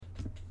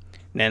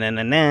Na na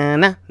na na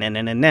na na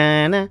na na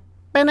na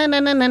na na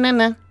na na na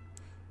na.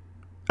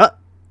 Oh,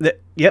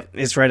 yep,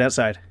 it's right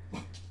outside.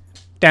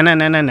 Da na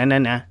na na na na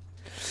na.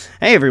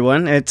 Hey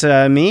everyone, it's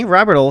me,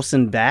 Robert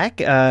Olson,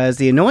 back as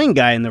the annoying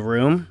guy in the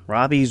room,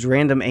 Robbie's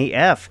Random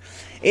AF.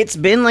 It's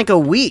been like a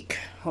week.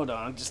 Hold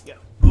on, I'm just going.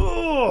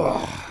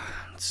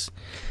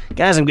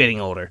 Guys, I'm getting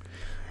older,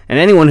 and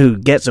anyone who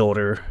gets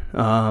older,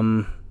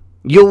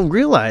 you'll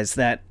realize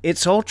that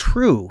it's all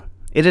true.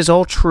 It is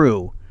all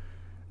true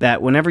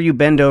that whenever you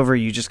bend over,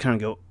 you just kind of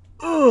go,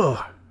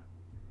 ugh.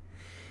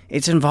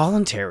 It's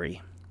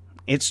involuntary.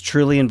 It's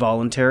truly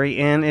involuntary,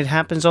 and it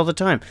happens all the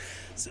time.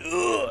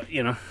 So,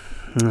 you know.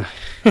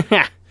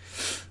 Yeah,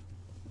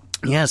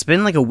 it's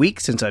been like a week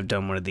since I've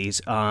done one of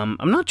these.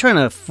 I'm not trying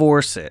to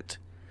force it.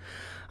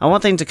 I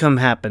want things to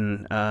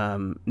happen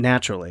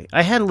naturally.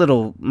 I had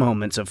little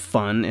moments of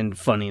fun and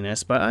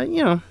funniness, but I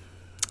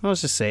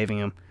was just saving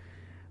them.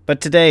 But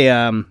today,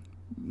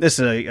 this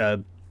is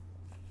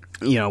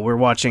we're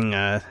watching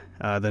the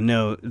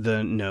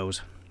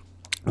news.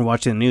 We're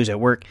watching the news at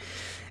work,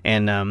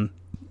 and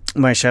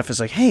my chef is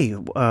like, "Hey,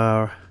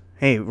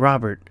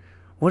 Robert,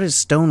 what does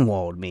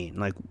stonewalled mean?"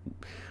 Like,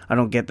 I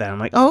don't get that. I'm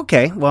like, "Oh,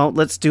 okay. Well,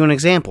 let's do an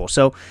example.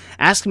 So,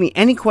 ask me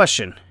any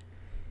question."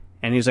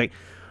 And he's like,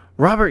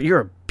 "Robert, you're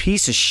a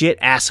piece of shit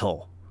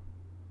asshole."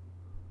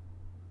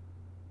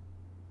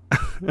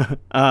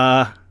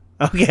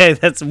 Okay,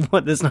 that's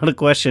not a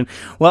question.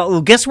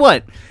 Well, guess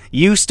what?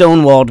 You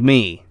stonewalled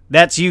me.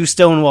 That's you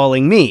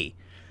stonewalling me.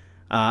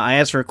 I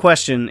asked for a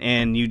question,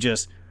 and you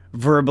just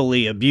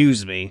verbally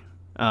abused me.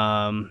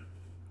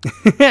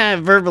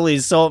 Verbally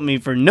assault me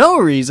for no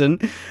reason.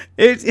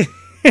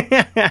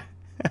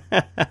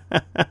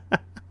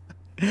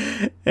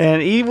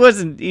 And he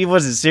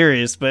wasn't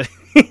serious, but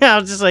I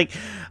was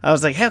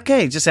like, hey,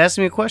 okay, just ask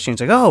me a question.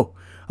 He's like, oh,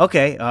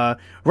 okay,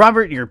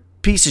 Robert, you're a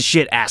piece of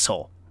shit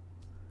asshole.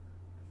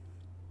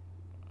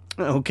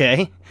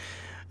 Okay,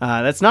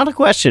 that's not a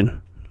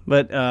question,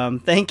 but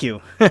thank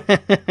you.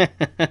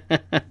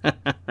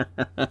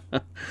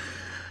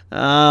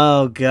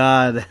 Oh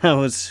God, that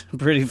was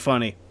pretty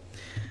funny.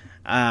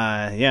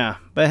 Yeah,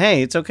 but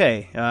hey, it's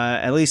okay.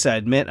 At least I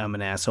admit I'm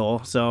an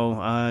asshole,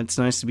 so it's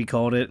nice to be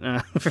called it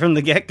from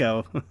the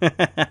get-go.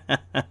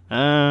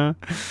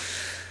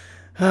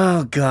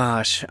 Oh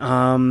gosh.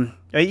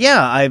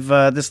 Yeah, I've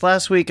this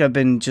last week I've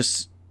been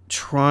just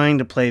trying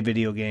to play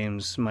video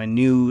games. My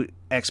new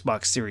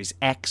Xbox Series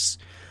X,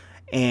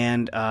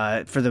 and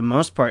for the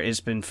most part,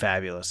 it's been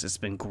fabulous. It's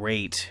been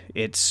great.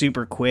 It's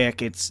super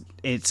quick. It's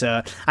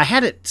I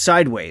had it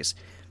sideways,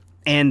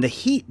 and the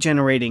heat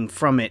generating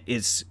from it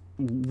is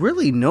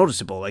really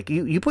noticeable. Like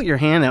you put your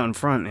hand out in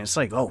front, and it's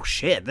like, oh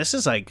shit, this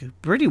is like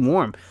pretty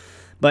warm.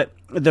 But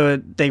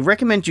they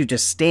recommend you to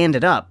stand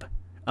it up,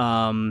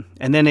 and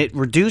then it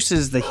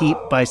reduces the heat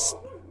by.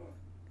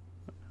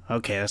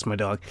 Okay, that's my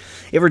dog.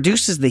 It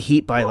reduces the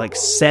heat by like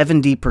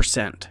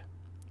 70%.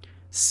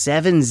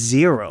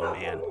 70,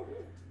 man.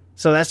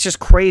 So that's just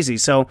crazy.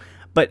 So,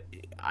 but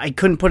I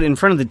couldn't put it in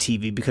front of the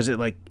TV because it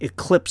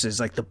eclipses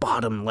like the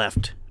bottom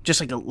left,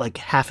 just like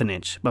half an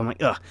inch. But I'm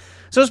like, ugh.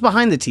 So it's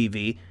behind the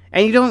TV,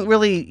 and you don't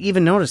really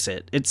even notice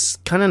it. It's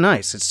kind of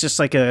nice. It's just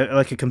like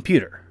a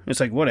computer. It's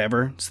like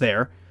whatever. It's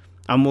there.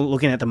 I'm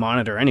looking at the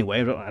monitor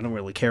anyway. But I don't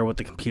really care what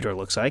the computer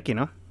looks like, you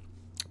know.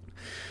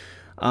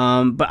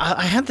 But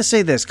I have to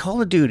say this: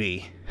 Call of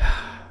Duty,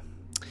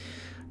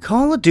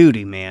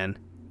 man.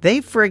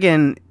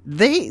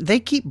 They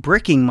keep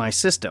bricking my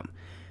system.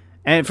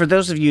 And for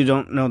those of you who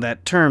don't know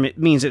that term, it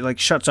means it like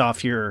shuts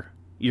off your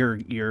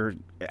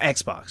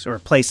Xbox or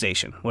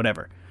PlayStation,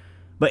 whatever.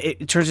 But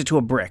it turns into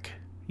a brick,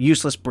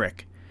 useless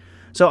brick.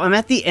 So I'm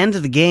at the end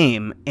of the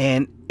game,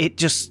 and it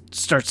just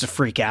starts to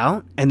freak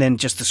out, and then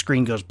just the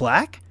screen goes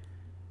black,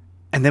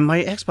 and then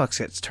my Xbox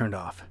gets turned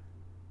off.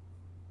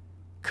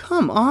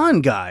 Come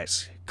on,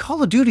 guys.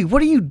 Call of Duty,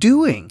 what are you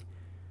doing?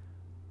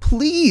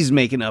 Please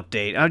make an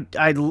update.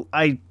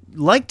 I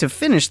like to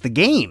finish the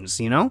games,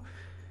 you know?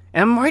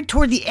 And I'm right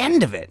toward the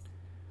end of it.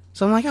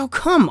 So I'm like, oh,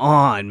 come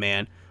on,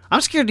 man.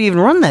 I'm scared to even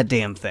run that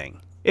damn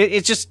thing.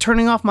 It's just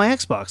turning off my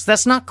Xbox.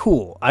 That's not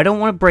cool. I don't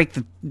want to break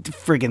the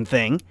friggin'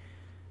 thing.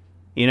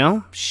 You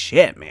know?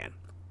 Shit, man.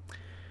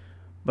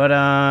 But,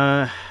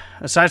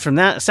 aside from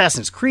that,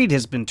 Assassin's Creed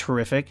has been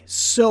terrific.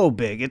 So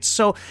big.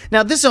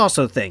 Now, this is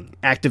also a thing.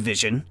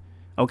 Activision.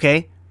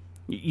 Okay?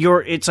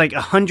 It's like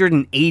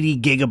 180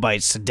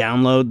 gigabytes to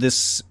download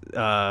this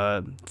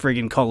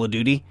friggin' Call of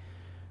Duty.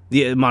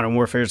 The Modern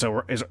Warfare is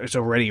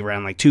already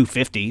around like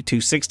 250,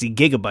 260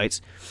 gigabytes.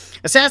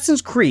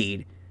 Assassin's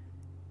Creed,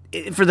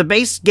 for the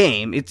base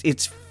game,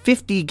 it's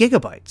 50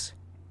 gigabytes.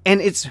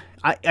 And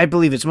I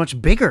believe it's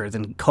much bigger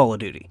than Call of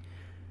Duty.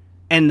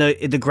 And the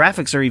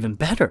graphics are even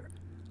better.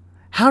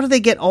 How do they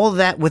get all of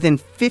that within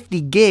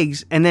 50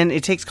 gigs, and then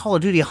it takes Call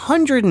of Duty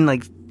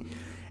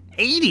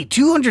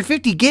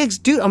 250 gigs?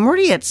 Dude, I'm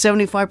already at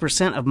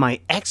 75% of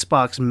my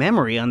Xbox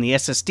memory on the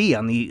SSD,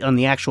 on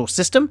the actual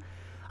system.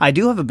 I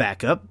do have a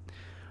backup.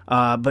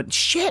 But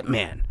shit,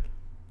 man.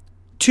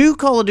 2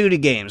 Call of Duty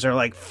games are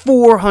like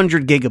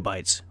 400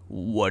 gigabytes.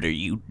 What are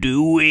you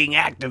doing,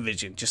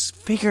 Activision? Just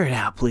figure it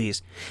out,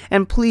 please.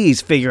 And please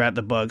figure out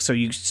the bug so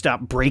you stop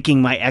breaking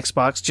my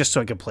Xbox just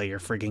so I can play your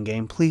friggin'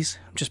 game. Please,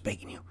 I'm just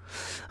begging you.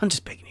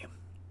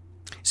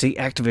 See,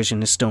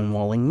 Activision is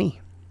stonewalling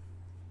me.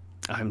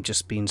 I'm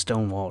just being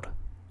stonewalled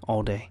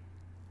all day.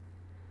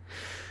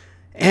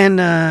 And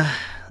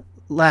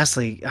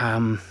lastly,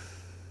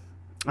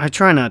 I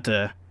try not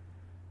to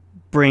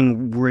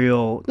bring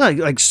real,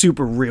 like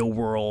super real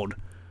world,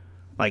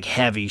 like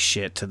heavy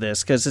shit to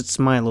this because it's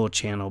my little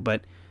channel.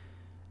 But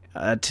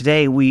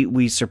today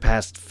we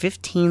surpassed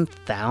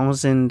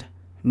 15,000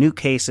 new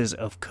cases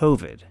of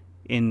COVID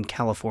in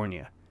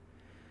California.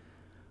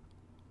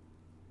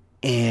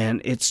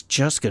 And it's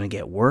just going to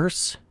get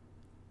worse.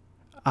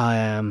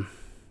 And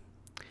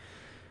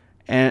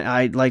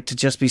I'd like to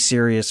just be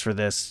serious for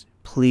this.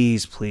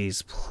 Please,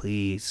 please,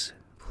 please,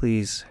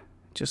 please,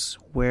 just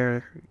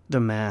wear the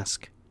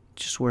mask.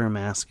 Just wear a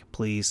mask,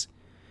 please.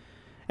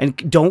 And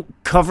don't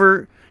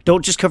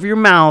just cover your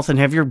mouth and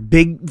have your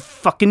big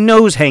fucking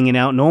nose hanging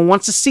out. No one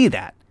wants to see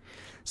that.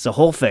 It's the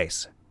whole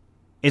face.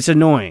 It's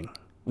annoying.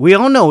 We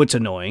all know it's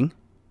annoying.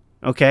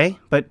 Okay?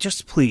 But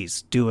just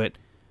please do it.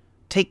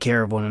 Take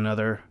care of one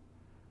another.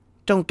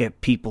 Don't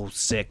get people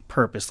sick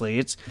purposely.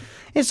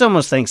 It's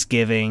almost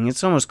Thanksgiving.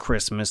 It's almost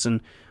Christmas, and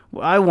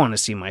I want to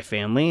see my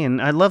family,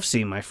 and I love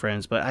seeing my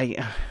friends, but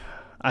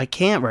I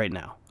can't right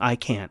now. I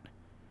can't.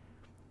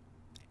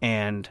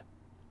 And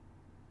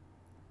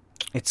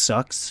it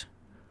sucks,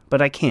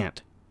 but I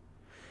can't.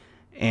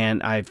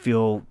 And I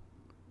feel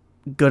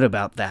good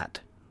about that,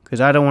 because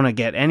I don't want to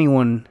get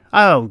anyone...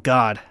 Oh,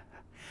 God.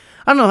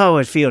 I don't know how I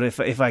would feel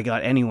if I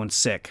got anyone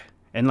sick,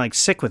 and, like,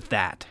 sick with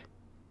that.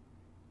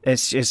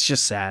 It's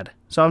just sad.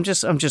 So I'm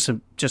just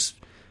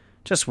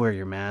wear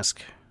your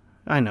mask.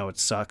 I know it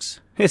sucks.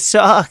 It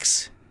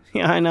sucks.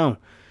 Yeah, I know.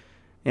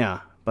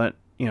 Yeah, but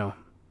you know,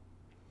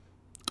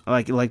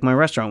 like my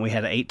restaurant, we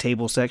had an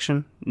 8-table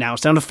section. Now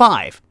it's down to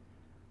 5.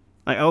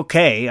 Like,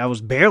 okay, I was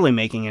barely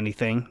making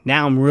anything.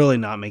 Now I'm really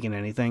not making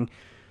anything.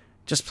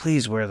 Just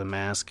please wear the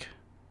mask.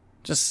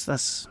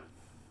 That's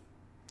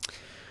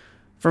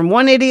from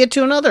one idiot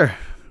to another.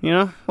 You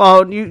know.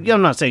 Well,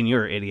 I'm not saying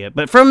you're an idiot,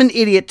 but from an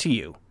idiot to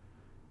you.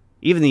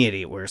 Even the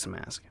idiot wears a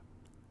mask.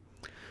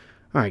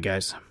 Alright,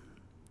 guys.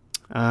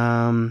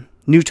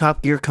 New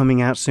Top Gear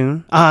coming out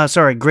soon.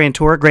 Grand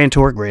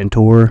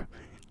Tour.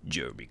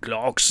 Jeremy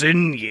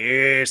Clarkson,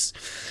 yes.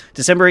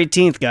 December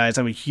 18th, guys.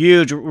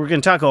 We're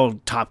going to talk all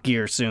Top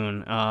Gear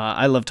soon.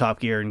 I love Top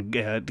Gear and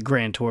the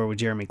Grand Tour with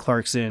Jeremy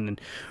Clarkson and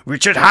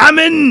Richard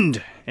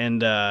Hammond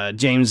and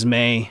James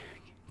May,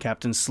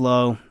 Captain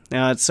Slow.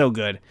 It's so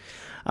good.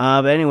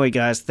 But anyway,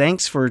 guys,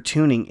 thanks for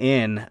tuning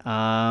in.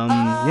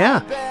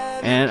 Yeah.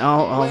 And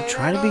I'll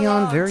try to be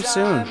on very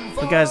soon.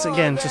 But guys,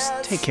 again,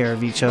 just take care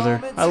of each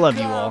other. I love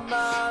you all.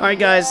 Alright,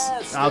 guys,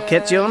 I'll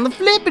catch you on the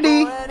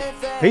flippity.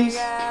 Peace.